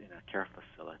was in a care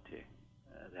facility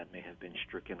that may have been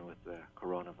stricken with the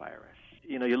coronavirus.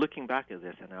 You know, you're looking back at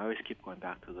this, and I always keep going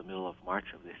back to the middle of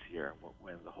March of this year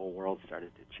when the whole world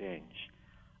started to change.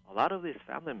 A lot of these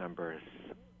family members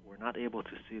were not able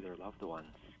to see their loved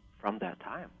ones from that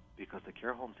time because the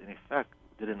care homes, in effect,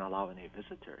 didn't allow any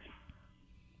visitors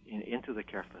into the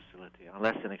care facility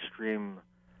unless an extreme,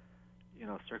 you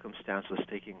know, circumstance was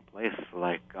taking place,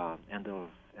 like end of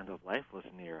life was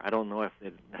near. I don't know if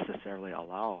they'd necessarily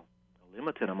allow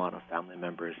limited amount of family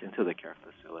members into the care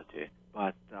facility.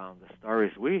 But the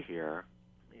stories we hear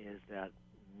is that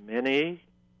many,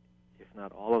 if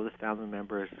not all of the family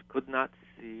members, could not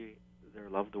see their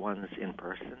loved ones in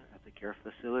person at the care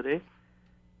facility.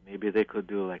 Maybe they could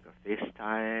do like a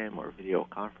FaceTime or video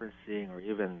conferencing or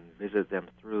even visit them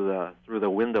through the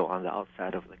window on the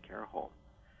outside of the care home.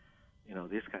 You know,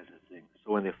 these kinds of things.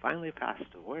 So when they finally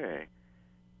passed away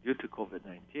due to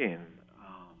COVID-19,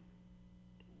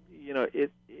 you know,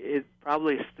 it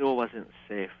probably still wasn't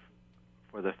safe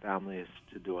for the families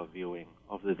to do a viewing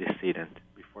of the decedent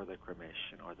before the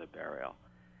cremation or the burial.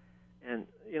 And,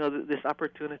 you know, this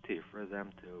opportunity for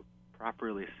them to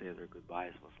properly say their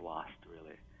goodbyes was lost,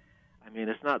 really. I mean,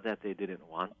 it's not that they didn't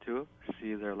want to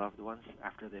see their loved ones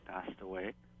after they passed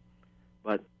away,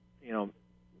 but, you know,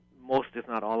 most, if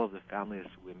not all of the families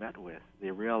we met with, they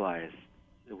realized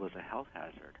it was a health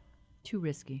hazard. Too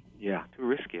risky. Yeah, too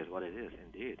risky is what it is,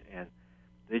 indeed. And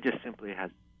they just simply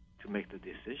had to make the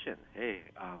decision, hey,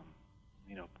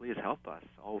 you know, please help us.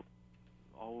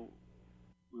 All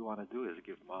we want to do is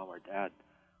give mom or dad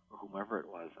or whomever it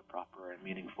was a proper and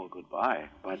meaningful goodbye.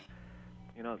 But,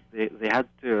 you know, they had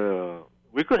to,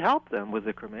 we could help them with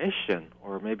the cremation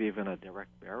or maybe even a direct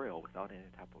burial without any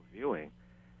type of viewing.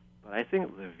 But I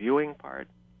think the viewing part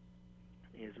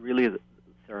is really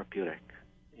therapeutic,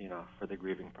 you know, for the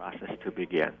grieving process to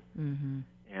begin. Mm-hmm.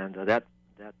 And that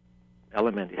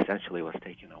element essentially was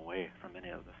taken away from many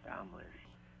of the families.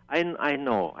 I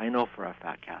know for a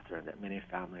fact, Catherine, that many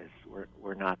families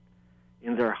were not,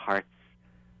 in their hearts,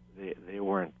 they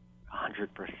weren't 100%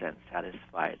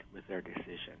 satisfied with their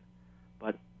decision.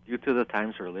 But due to the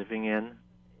times we're living in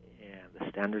and the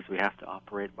standards we have to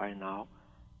operate by now,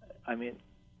 I mean,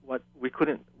 we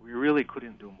really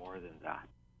couldn't do more than that.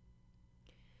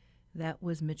 That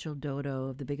was Mitchell Dodo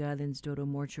of the Big Island's Dodo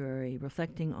Mortuary,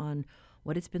 reflecting on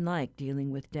what it's been like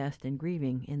dealing with death and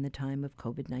grieving in the time of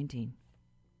COVID-19.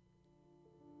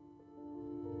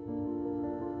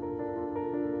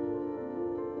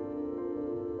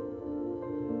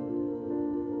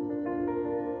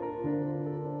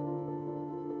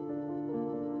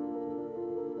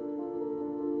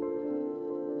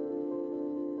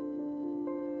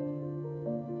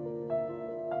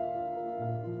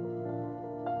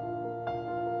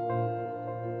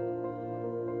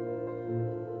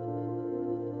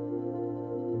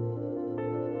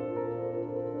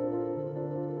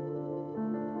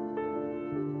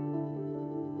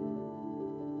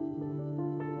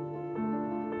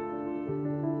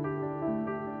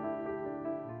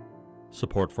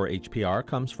 Support for HPR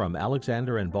comes from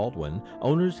Alexander and Baldwin,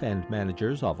 owners and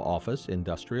managers of office,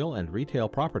 industrial, and retail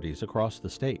properties across the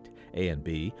state.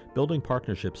 A&B, building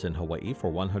partnerships in Hawaii for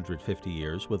 150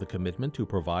 years with a commitment to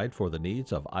provide for the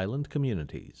needs of island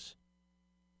communities.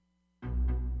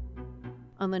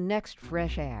 On the next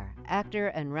Fresh Air, actor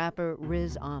and rapper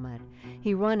Riz Ahmed.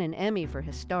 He won an Emmy for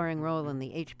his starring role in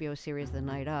the HBO series The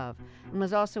Night Of, and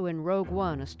was also in Rogue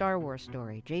One, a Star Wars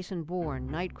story, Jason Bourne,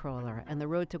 Nightcrawler, and The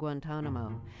Road to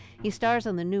Guantanamo. He stars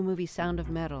in the new movie Sound of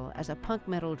Metal as a punk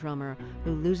metal drummer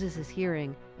who loses his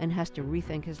hearing and has to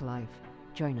rethink his life.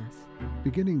 Join us.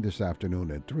 Beginning this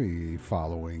afternoon at 3,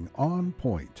 following On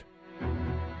Point.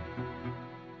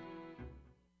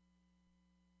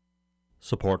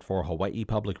 Support for Hawaii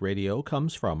Public Radio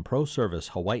comes from ProService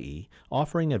Hawaii,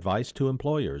 offering advice to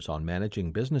employers on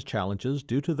managing business challenges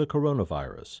due to the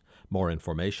coronavirus. More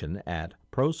information at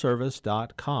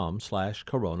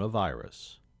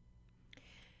proservice.com/coronavirus.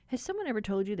 Has someone ever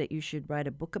told you that you should write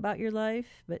a book about your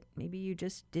life, but maybe you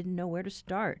just didn't know where to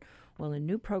start? Well, a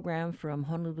new program from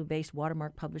Honolulu-based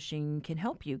Watermark Publishing can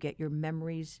help you get your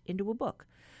memories into a book.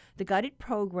 The guided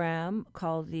program,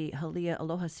 called the Halia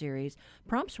Aloha series,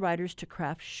 prompts writers to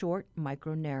craft short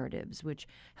micro-narratives, which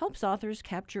helps authors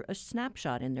capture a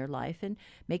snapshot in their life and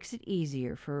makes it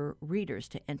easier for readers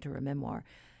to enter a memoir.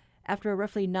 After a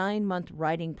roughly 9-month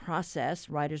writing process,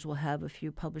 writers will have a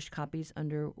few published copies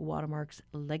under Watermark's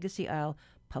Legacy Isle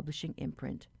publishing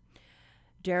imprint.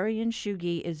 Darian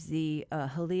Shugi is the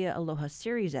Halia Aloha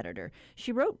series editor.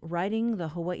 She wrote Writing the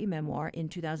Hawaii Memoir in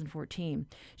 2014.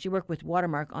 She worked with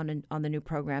Watermark on the new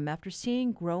program after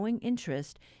seeing growing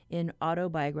interest in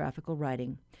autobiographical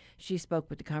writing. She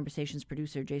spoke with the Conversations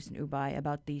producer, Jason Ubai,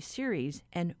 about the series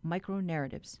and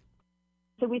micro-narratives.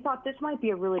 So we thought this might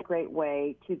be a really great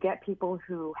way to get people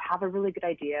who have a really good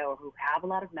idea or who have a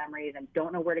lot of memories and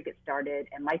don't know where to get started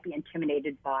and might be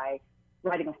intimidated by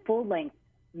writing a full-length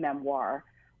memoir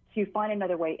to find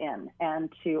another way in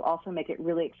and to also make it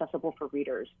really accessible for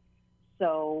readers.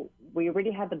 So we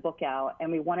already had the book out, and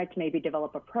we wanted to maybe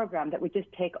develop a program that would just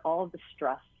take all of the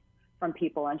stress from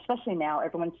people. And especially now,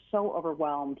 everyone's so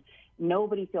overwhelmed.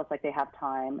 Nobody feels like they have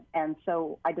time. And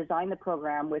so I designed the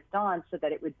program with Dawn so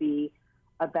that it would be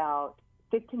about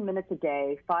 15 minutes a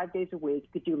day, 5 days a week. You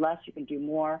could do less, you can do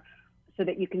more, so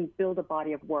that you can build a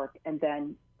body of work and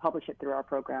then publish it through our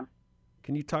program.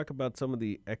 Can you talk about some of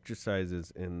the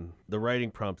exercises and the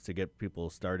writing prompts to get people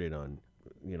started on,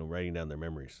 writing down their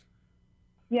memories?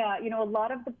 Yeah, a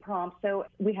lot of the prompts, so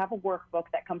we have a workbook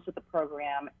that comes with the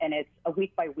program, and it's a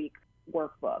week-by-week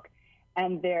workbook.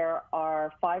 And there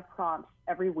are 5 prompts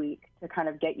every week to kind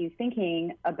of get you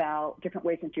thinking about different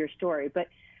ways into your story. But,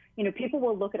 people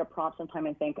will look at a prompt sometime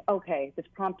and think, okay, this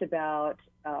prompt about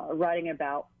writing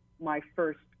about my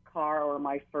first car or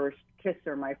my first kiss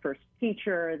or my first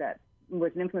teacher that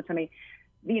was an influence on me,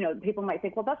 people might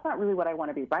think, well, that's not really what I want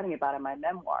to be writing about in my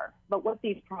memoir. But what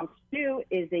these prompts do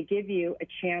is they give you a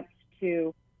chance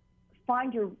to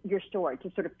find your story, to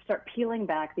sort of start peeling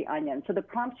back the onion. So the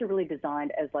prompts are really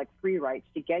designed as like free writes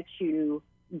to get you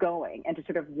going and to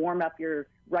sort of warm up your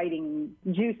writing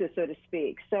juices, so to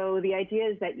speak. So the idea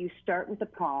is that you start with a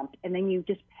prompt and then you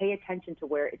just pay attention to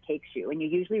where it takes you. And you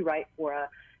usually write for a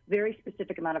very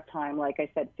specific amount of time, like I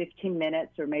said, 15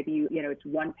 minutes, or maybe, it's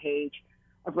 1 page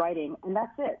of writing, and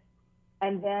that's it.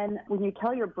 And then when you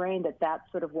tell your brain that that's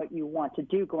sort of what you want to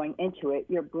do going into it,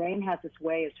 your brain has this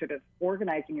way of sort of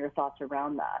organizing your thoughts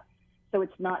around that. So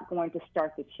it's not going to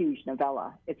start this huge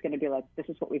novella. It's going to be like, this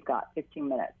is what we've got, 15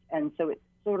 minutes. And so it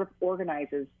sort of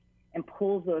organizes and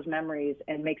pulls those memories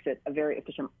and makes it a very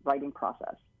efficient writing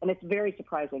process. And it's very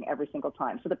surprising every single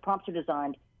time. So the prompts are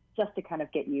designed just to kind of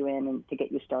get you in and to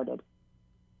get you started.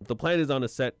 The plan is on a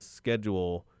set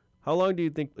schedule. How long do you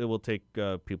think it will take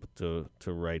people to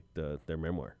write their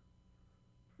memoir?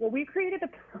 Well, we created a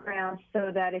program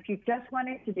so that if you just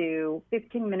wanted to do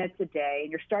 15 minutes a day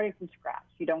and you're starting from scratch,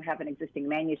 you don't have an existing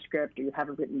manuscript or you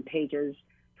haven't written pages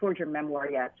towards your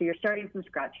memoir yet, so you're starting from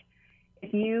scratch.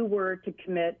 If you were to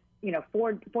commit,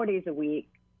 4 days a week,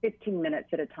 15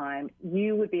 minutes at a time,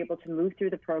 you would be able to move through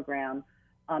the program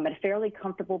at a fairly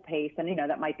comfortable pace. And,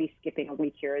 that might be skipping a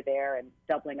week here or there and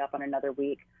doubling up on another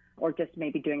week, or just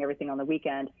maybe doing everything on the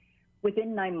weekend.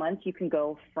 Within 9 months, you can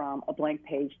go from a blank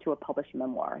page to a published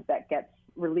memoir that gets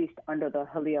released under the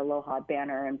Halia Aloha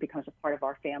banner and becomes a part of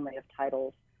our family of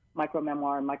titles,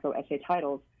 micro-memoir and micro-essay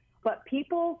titles. But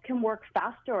people can work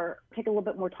faster or take a little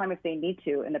bit more time if they need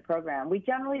to in the program. We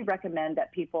generally recommend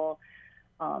that people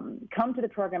come to the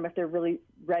program if they're really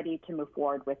ready to move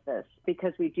forward with this,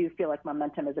 because we do feel like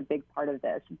momentum is a big part of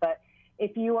this. But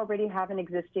if you already have an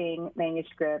existing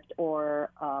manuscript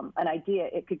or an idea,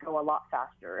 it could go a lot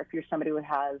faster. If you're somebody who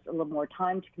has a little more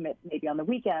time to commit, maybe on the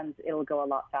weekends, it'll go a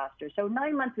lot faster. So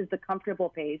 9 months is the comfortable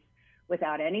pace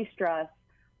without any stress.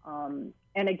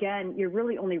 And again, you're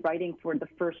really only writing for the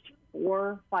first 4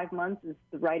 or 5 months is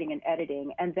the writing and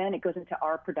editing, and then it goes into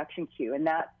our production queue, and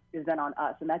that is then on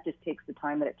us, and that just takes the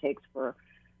time that it takes for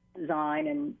design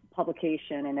and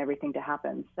publication and everything to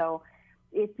happen. So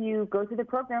if you go through the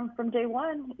program from day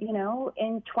one,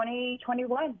 in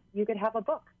 2021, you could have a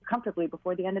book comfortably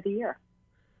before the end of the year.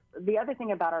 The other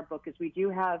thing about our book is we do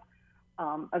have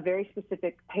a very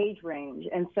specific page range.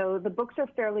 And so the books are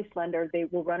fairly slender. They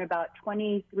will run about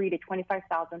 23 to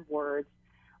 25,000 words.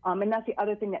 And that's the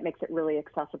other thing that makes it really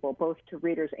accessible, both to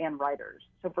readers and writers.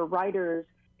 So for writers,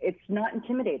 it's not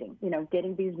intimidating,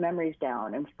 getting these memories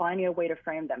down and finding a way to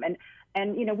frame them.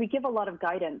 And we give a lot of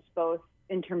guidance, both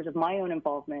in terms of my own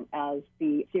involvement as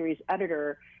the series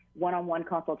editor, one-on-one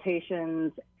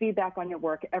consultations, feedback on your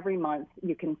work every month.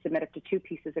 You can submit up to 2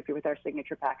 pieces if you're with our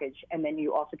signature package, and then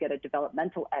you also get a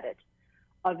developmental edit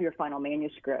of your final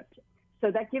manuscript. So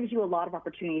that gives you a lot of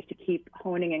opportunities to keep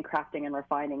honing and crafting and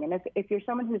refining. And if you're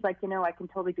someone who's like, I can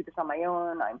totally do this on my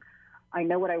own, I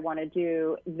know what I want to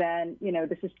do, then,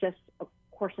 this is just a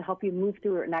course to help you move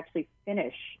through it and actually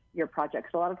finish your projects.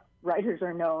 A lot of writers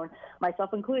are known,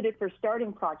 myself included, for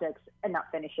starting projects and not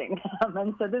finishing.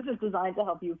 And so this is designed to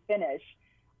help you finish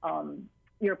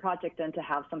your project and to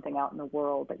have something out in the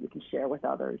world that you can share with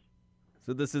others.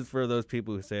 So this is for those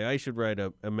people who say, I should write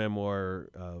a memoir,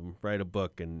 write a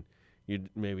book, and you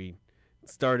maybe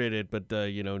started it, but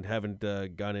haven't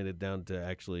gotten it down to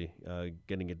actually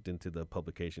getting it into the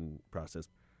publication process.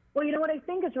 Well, what I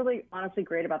think is really honestly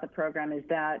great about the program is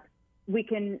that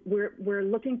we're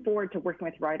looking forward to working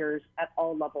with writers at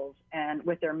all levels and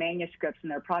with their manuscripts and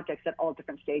their projects at all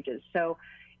different stages. So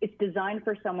it's designed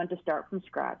for someone to start from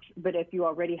scratch. But if you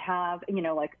already have,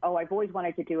 I've always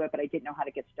wanted to do it, but I didn't know how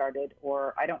to get started,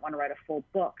 or I don't want to write a full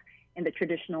book in the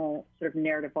traditional sort of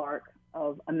narrative arc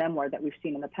of a memoir that we've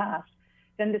seen in the past,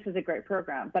 then this is a great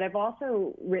program. But I've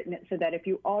also written it so that if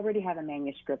you already have a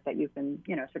manuscript that you've been,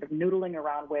 sort of noodling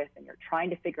around with and you're trying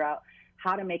to figure out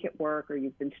how to make it work, or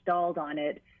you've been stalled on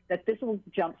it, that this will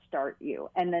jumpstart you.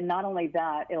 And then not only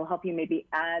that, it'll help you maybe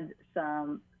add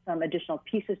some additional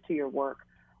pieces to your work,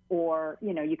 or,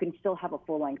 you can still have a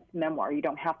full-length memoir. You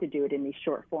don't have to do it in these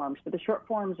short forms. But the short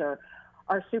forms are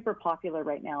super popular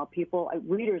right now.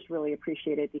 Readers really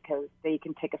appreciate it because they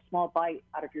can take a small bite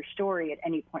out of your story at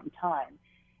any point in time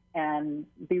and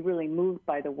be really moved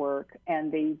by the work,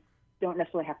 and they don't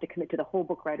necessarily have to commit to the whole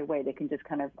book right away. They can just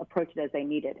kind of approach it as they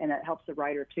need it, and that helps the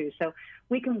writer too. So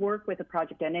we can work with a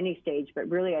project at any stage, but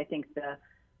really I think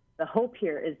the hope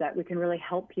here is that we can really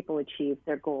help people achieve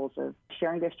their goals of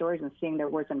sharing their stories and seeing their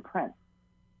words in print.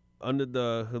 Under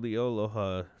the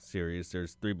Hali'oloha series,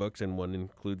 there's 3 books, and one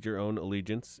includes your own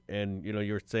Allegiance. And,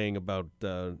 you're saying about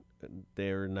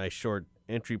their nice short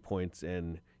entry points.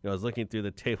 And, I was looking through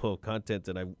the table of contents,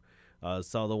 and I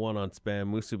saw the one on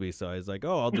spam musubi. So I was like,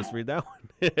 I'll just read that one.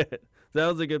 That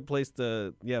was a good place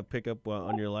to, pick up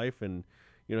on your life. And,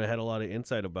 it had a lot of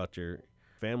insight about your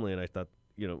family. And I thought,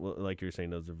 like you were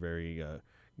saying, those are very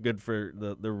good for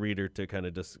the reader to kind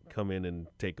of just come in and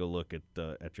take a look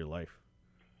at your life.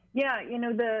 Yeah,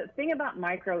 the thing about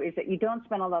micro is that you don't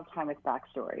spend a lot of time with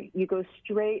backstory. You go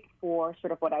straight for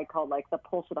sort of what I call like the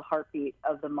pulse of the heartbeat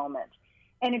of the moment.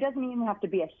 And it doesn't even have to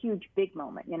be a huge, big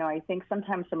moment. I think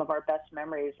sometimes some of our best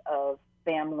memories of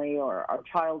family or our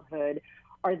childhood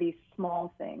are these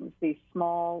small things, these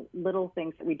small little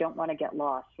things that we don't want to get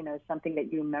lost. Something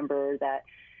that you remember that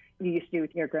you used to do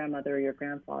with your grandmother or your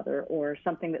grandfather, or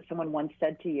something that someone once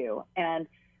said to you. And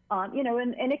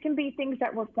and it can be things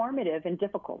that were formative and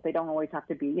difficult. They don't always have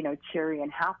to be, cheery and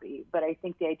happy. But I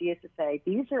think the idea is to say,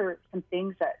 these are some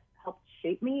things that helped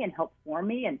shape me and helped form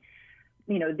me. And,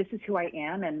 this is who I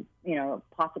am. And,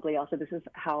 possibly also this is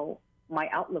how my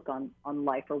outlook on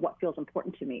life, or what feels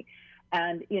important to me.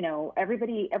 And,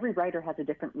 every writer has a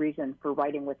different reason for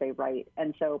writing what they write.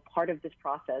 And so part of this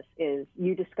process is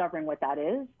you discovering what that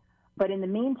is. But in the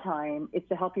meantime, it's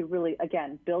to help you really,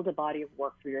 again, build a body of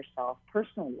work for yourself,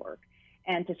 personal work,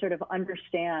 and to sort of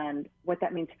understand what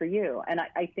that means for you. And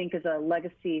I think as a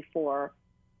legacy for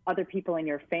other people in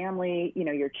your family,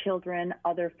 your children,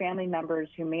 other family members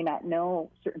who may not know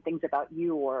certain things about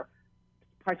you or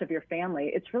parts of your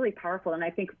family, it's really powerful. And I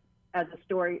think as a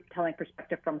storytelling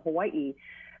perspective from Hawaii,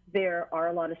 there are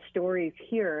a lot of stories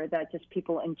here that just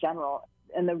people in general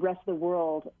and the rest of the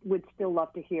world would still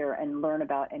love to hear and learn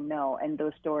about and know. And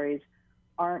those stories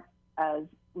aren't as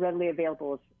readily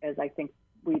available as I think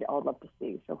we'd all love to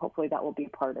see. So hopefully that will be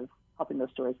part of helping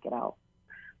those stories get out.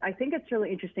 I think it's really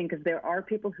interesting because there are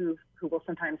people who will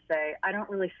sometimes say, I don't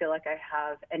really feel like I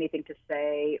have anything to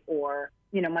say, or,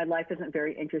 my life isn't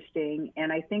very interesting.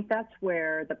 And I think that's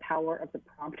where the power of the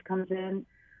prompt comes in,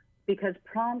 because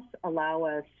prompts allow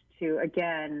us to,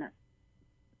 again,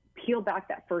 peel back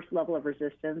that first level of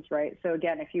resistance, right? So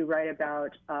again, if you write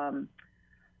about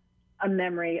a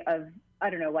memory of, I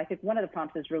don't know, I think one of the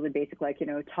prompts is really basic, like,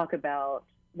 talk about,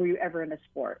 were you ever in a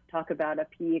sport? Talk about a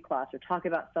PE class, or talk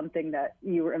about something that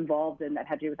you were involved in that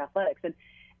had to do with athletics. And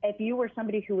if you were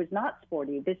somebody who was not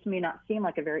sporty, this may not seem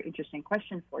like a very interesting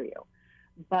question for you.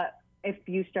 But if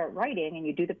you start writing and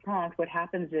you do the prompt, what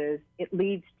happens is it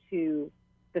leads to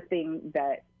the thing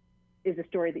that is a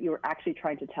story that you were actually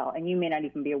trying to tell, and you may not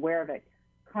even be aware of it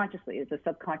consciously. It's a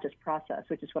subconscious process,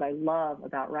 which is what I love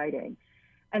about writing.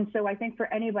 And so I think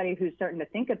for anybody who's starting to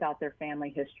think about their family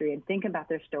history and think about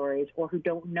their stories, or who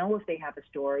don't know if they have a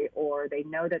story, or they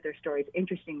know that their story is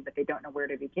interesting, but they don't know where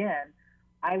to begin,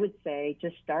 I would say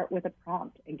just start with a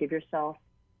prompt and give yourself,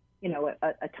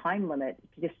 a time limit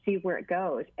to just see where it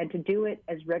goes, and to do it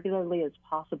as regularly as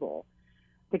possible,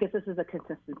 because this is a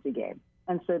consistency game.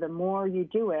 And so the more you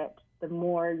do it, the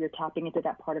more you're tapping into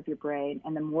that part of your brain,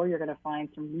 and the more you're going to find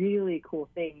some really cool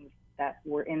things that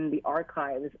were in the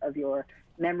archives of your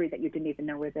memory that you didn't even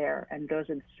know were there. And those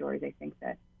are the stories I think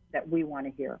that we want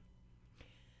to hear.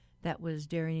 That was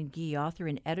Darian Gee, author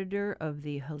and editor of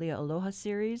the Halia Aloha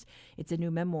series. It's a new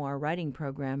memoir writing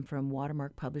program from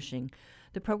Watermark Publishing.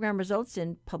 The program results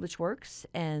in published works,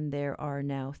 and there are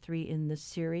now 3 in the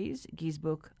series. Gee's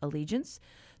book, Allegiance,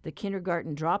 The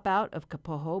Kindergarten Dropout of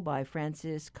Kapoho by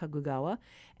Francis Kagugawa,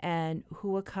 and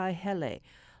Huakai Hele,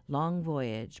 Long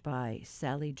Voyage by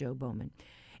Sally Jo Bowman.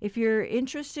 If you're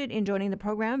interested in joining the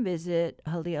program, visit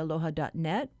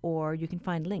haliaaloha.net, or you can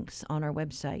find links on our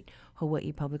website,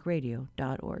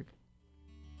 hawaiipublicradio.org.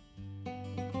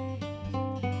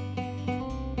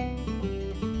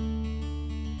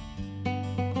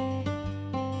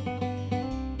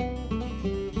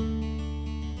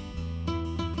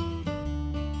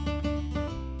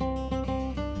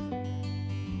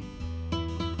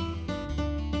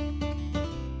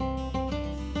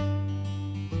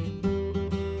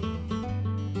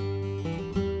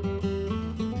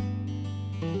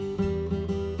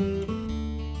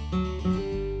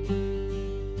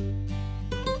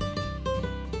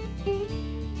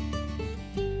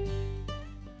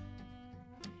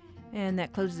 And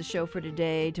that closes the show for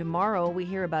today. Tomorrow, we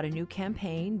hear about a new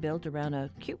campaign built around a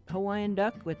cute Hawaiian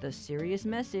duck with a serious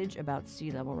message about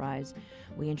sea level rise.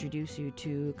 We introduce you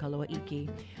to Kaloa Iki.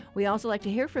 We also like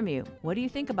to hear from you. What do you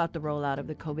think about the rollout of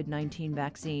the COVID-19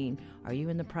 vaccine? Are you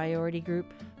in the priority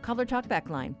group? Call our talkback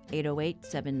line,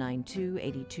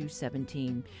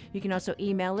 808-792-8217. You can also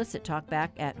email us at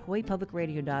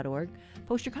talkback@hawaiipublicradio.org.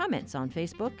 Post your comments on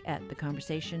Facebook at The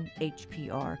Conversation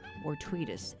HPR, or tweet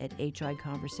us at HI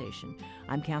Conversation.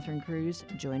 I'm Catherine Cruz.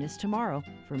 Join us tomorrow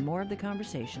for more of The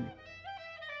Conversation.